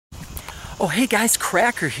Oh, hey guys,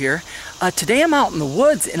 Cracker here. Today I'm out in the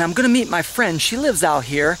woods and I'm gonna meet my friend. She lives out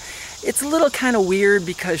here. It's a little kind of weird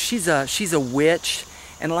because she's a witch,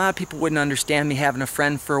 and a lot of people wouldn't understand me having a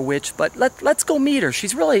friend for a witch. But let's go meet her.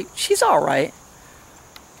 She's all right.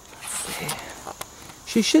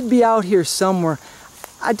 She should be out here somewhere.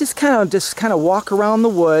 I just kind of walk around the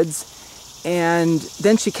woods, and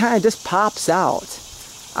then she kind of just pops out.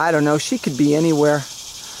 I don't know. She could be anywhere.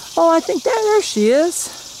 Oh, I think there she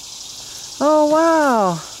is. Oh,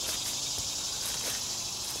 wow.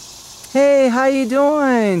 Hey, how you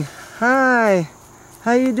doing? Hi.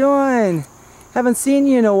 How you doing? Haven't seen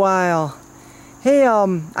you in a while. Hey,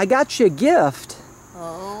 I got you a gift.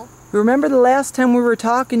 Oh? Remember the last time we were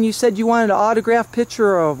talking, you said you wanted an autographed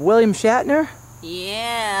picture of William Shatner?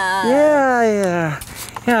 Yeah.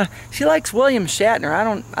 Yeah, she likes William Shatner. I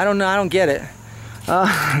don't know, I don't get it. Well,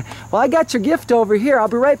 I got your gift over here. I'll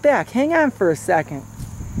be right back. Hang on for a second.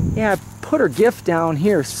 Yeah, I put her gift down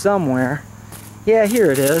here somewhere. Yeah, here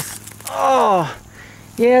it is. Oh,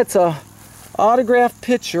 yeah, it's a autographed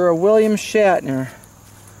picture of William Shatner.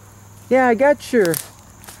 Yeah, I got your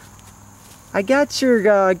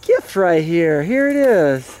gift right here. Here it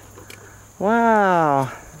is.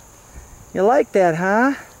 Wow. You like that,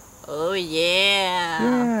 huh? Oh, yeah.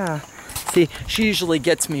 Yeah. See, she usually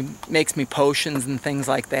makes me potions and things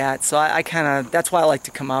like that. So I kind of, that's why I like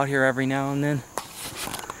to come out here every now and then.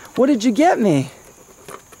 What did you get me?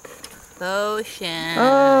 Potion.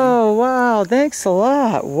 Oh, wow. Thanks a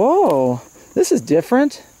lot. Whoa. This is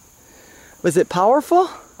different. Was it powerful?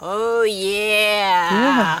 Oh,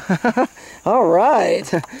 yeah. Yeah. All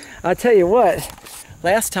right. I'll tell you what.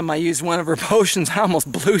 Last time I used one of her potions, I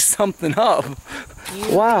almost blew something up.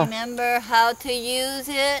 You remember how to use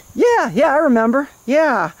it? Yeah, I remember.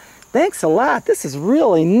 Yeah. Thanks a lot. This is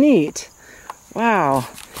really neat. Wow.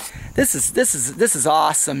 This is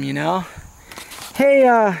awesome, you know. Hey,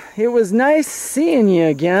 it was nice seeing you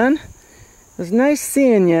again. It was nice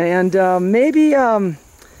seeing you, and maybe I'll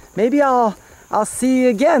see you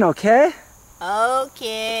again, okay?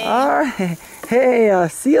 Okay. All right. Hey,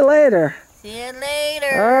 see you later. See you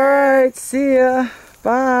later. All right, see ya.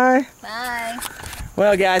 Bye. Bye.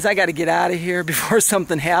 Well, guys, I got to get out of here before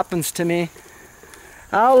something happens to me.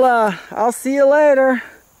 I'll see you later.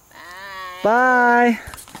 Bye. Bye.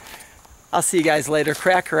 I'll see you guys later.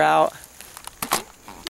 Cracker out.